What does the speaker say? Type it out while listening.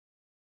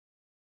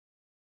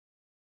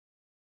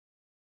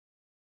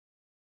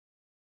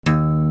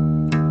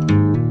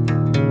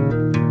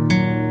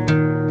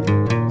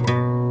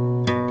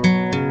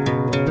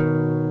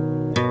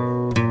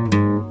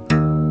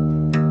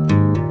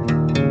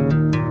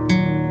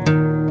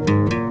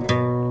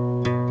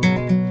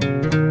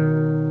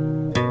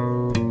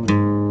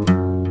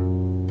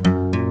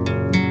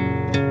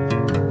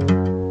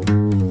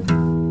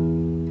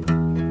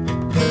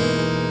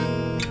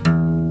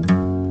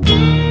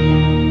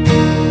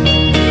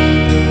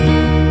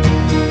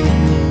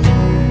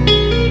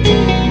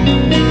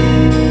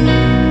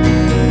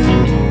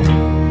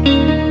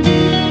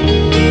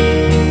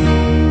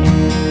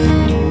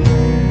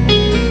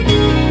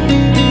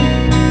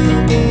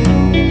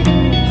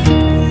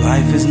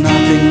Life is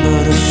nothing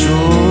but a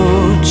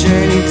short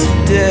journey to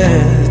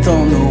death.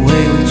 On the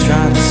way we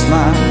try to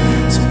smile,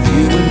 so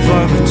few and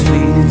far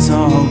between. It's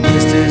all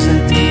blisters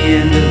at the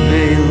end of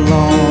a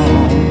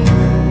long,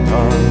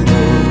 hard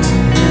road to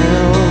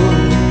hell.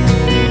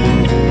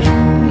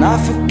 And I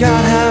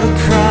forgot how to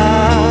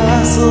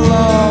cry so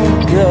long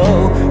ago.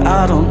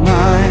 I don't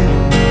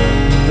mind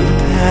the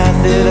path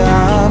that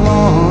I'm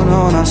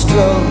on I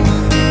stroke,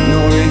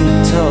 ignoring the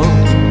toll.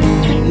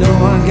 No,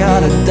 I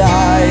gotta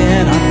die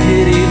and I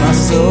pity my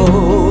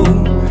soul.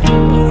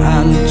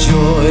 Behind the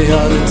joy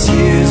are the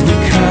tears we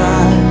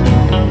cry.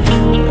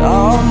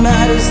 All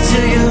matters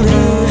till you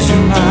lose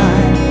your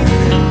mind.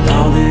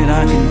 All that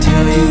I can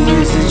tell you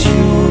is that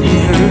you'll be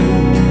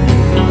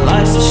hurt.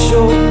 Life's a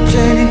short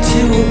journey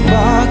to a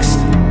box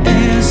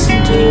and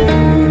some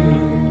dirt.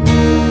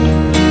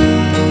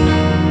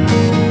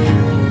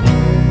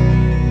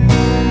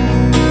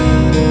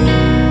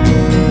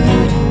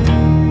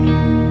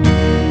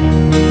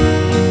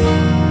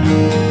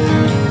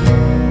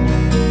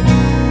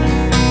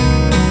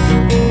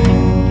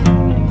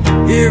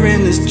 Here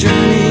in this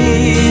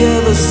journey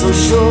ever so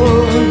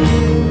short,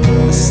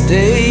 I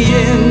stay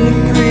in the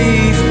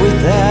grief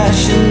with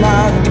ash in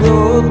my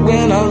throat.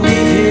 When I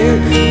leave here,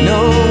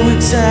 know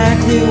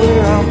exactly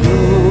where I'll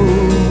go.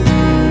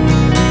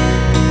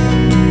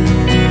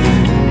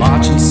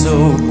 Marching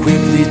so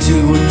quickly to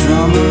a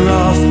drummer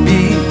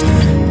offbeat.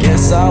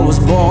 Guess I was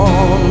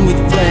born with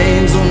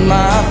flames on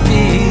my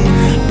feet,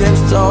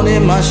 brimstone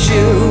in my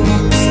shoe,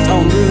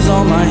 stone bruise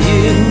on my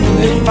heel.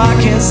 If I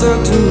can't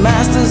serve two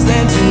masters,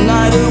 then to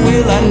neither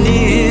will I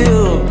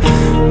kneel.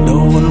 No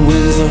one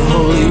wins the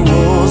holy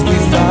wars we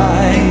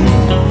fight.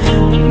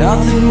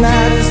 Nothing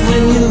matters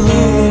when you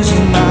lose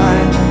your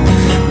mind.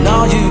 And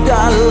all you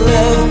got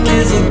left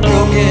is a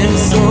broken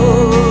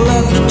soul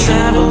after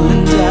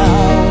traveling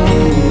down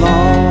a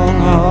long,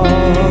 hard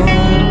road.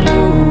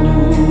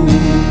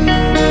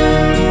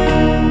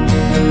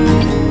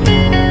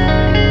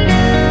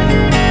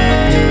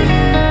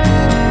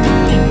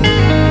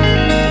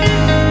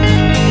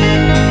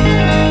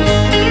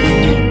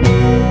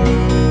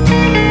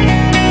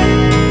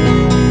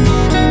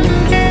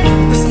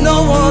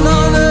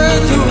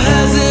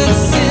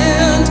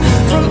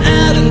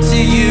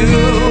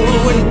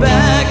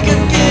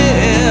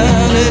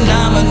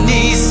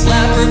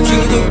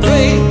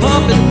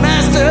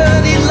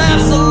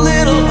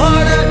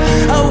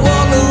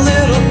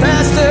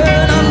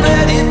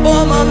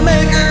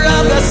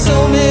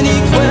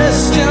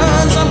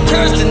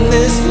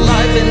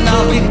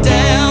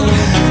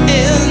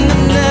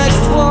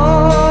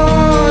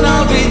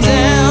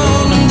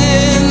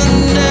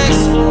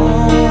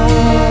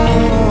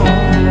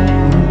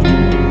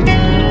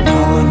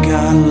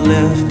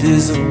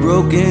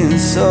 Broken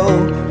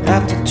soul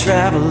after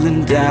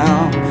traveling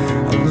down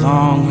a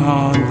long,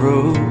 hard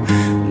road.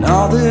 And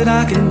all that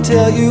I can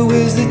tell you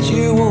is that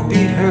you will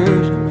be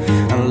hurt.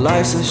 And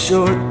life's a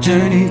short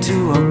journey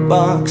to a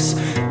box